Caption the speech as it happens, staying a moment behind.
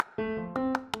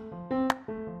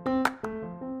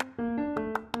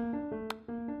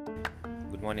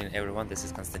morning everyone, this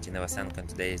is Konstantin Novasenko and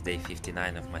today is day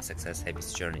 59 of my Success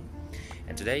Habits journey.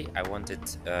 And today I wanted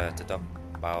to talk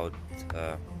about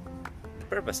the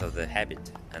purpose of the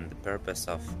habit and the purpose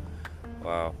of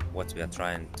what we are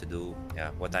trying to do,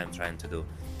 what I'm trying to do.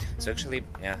 So actually,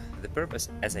 the purpose,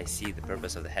 as I see, the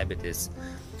purpose of the habit is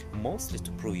mostly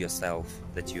to prove yourself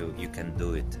that you can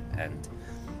do it, and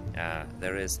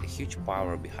there is a huge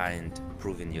power behind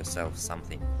proving yourself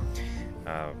something.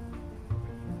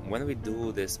 When we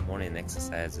do these morning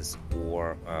exercises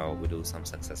or we do some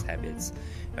success habits,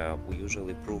 we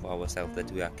usually prove ourselves that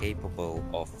we are capable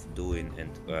of doing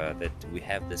and that we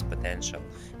have this potential.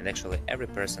 And actually every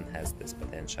person has this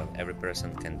potential. Every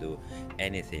person can do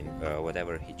anything,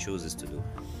 whatever he chooses to do.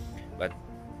 But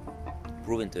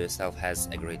proving to yourself has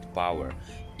a great power.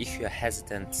 If you're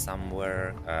hesitant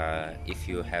somewhere, if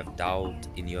you have doubt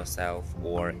in yourself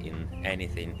or in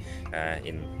anything,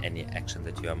 in any action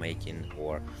that you are making,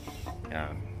 or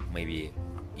maybe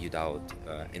you doubt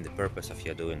in the purpose of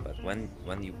your doing, but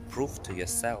when you prove to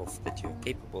yourself that you're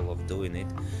capable of doing it,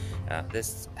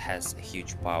 this has a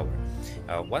huge power.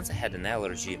 Once I had an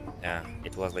allergy,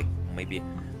 it was like maybe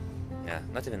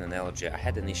not even an allergy, I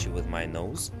had an issue with my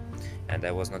nose and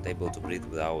I was not able to breathe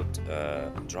without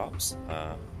drops.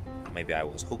 Maybe I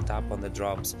was hooked up on the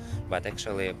drops, but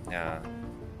actually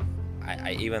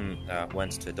I even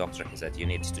went to a doctor. He said you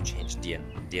need to change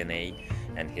DNA,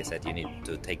 and he said you need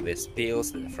to take these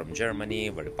pills from Germany,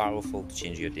 very powerful, to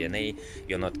change your DNA.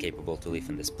 You're not capable to live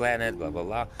on this planet, blah blah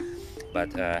blah.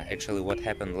 But actually what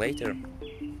happened later,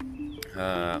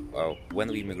 when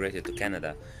we immigrated to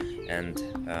Canada, and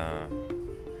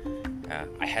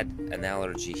I had an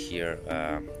allergy here,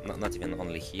 not even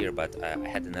only here, but I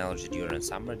had an allergy during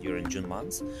summer, during June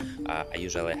months. I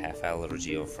usually have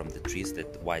allergy from the trees,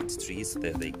 that white trees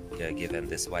that they give, and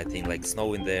this white thing like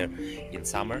snow in there in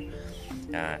summer.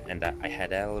 And I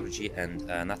had allergy, and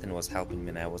nothing was helping me,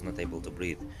 and I was not able to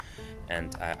breathe.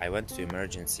 And I went to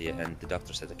emergency, and the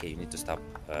doctor said, okay, you need to stop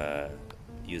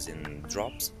using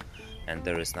drops, and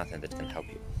there is nothing that can help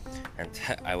you. And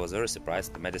I was very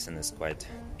surprised. The medicine is quite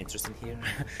interesting here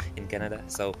in Canada.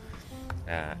 So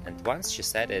and once she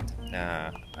said it,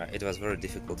 it was very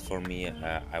difficult for me.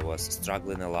 I was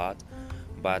struggling a lot,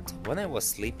 but when I was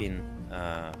sleeping,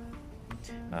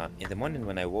 in the morning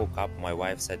when I woke up, my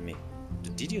wife said to me,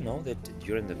 did you know that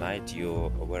during the night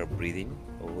you were breathing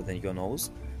within your nose?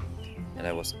 And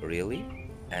I was, really?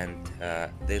 And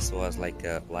this was like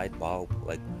a light bulb,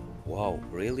 like, wow,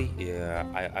 really?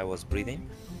 I was breathing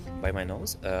by my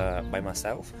nose, by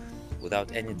myself,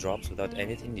 without any drops, without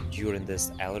anything, during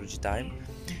this allergy time.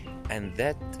 And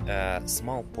that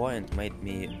small point made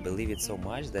me believe it so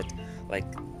much that like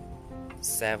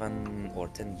 7 or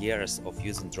 10 years of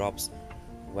using drops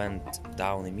went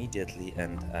down immediately,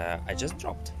 and I just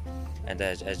dropped, and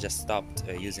I just stopped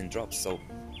using drops. So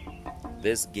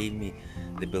this gave me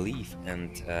the belief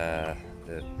and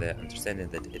the understanding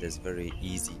that it is very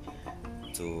easy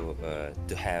to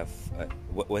have,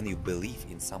 when you believe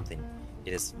in something,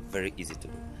 it is very easy to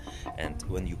do, and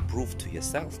when you prove to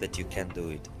yourself that you can do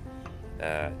it,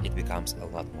 it becomes a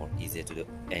lot more easier to do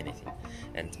anything.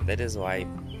 And that is why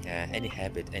any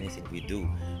habit, anything we do,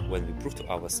 when we prove to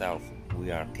ourselves we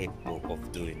are capable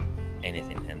of doing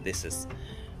anything, and this is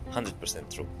 100%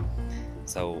 true.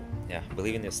 So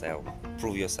believe in yourself,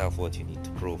 prove yourself what you need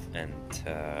to prove, and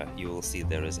you will see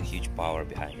there is a huge power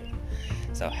behind it.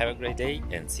 So have a great day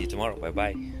and see you tomorrow. Bye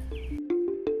bye.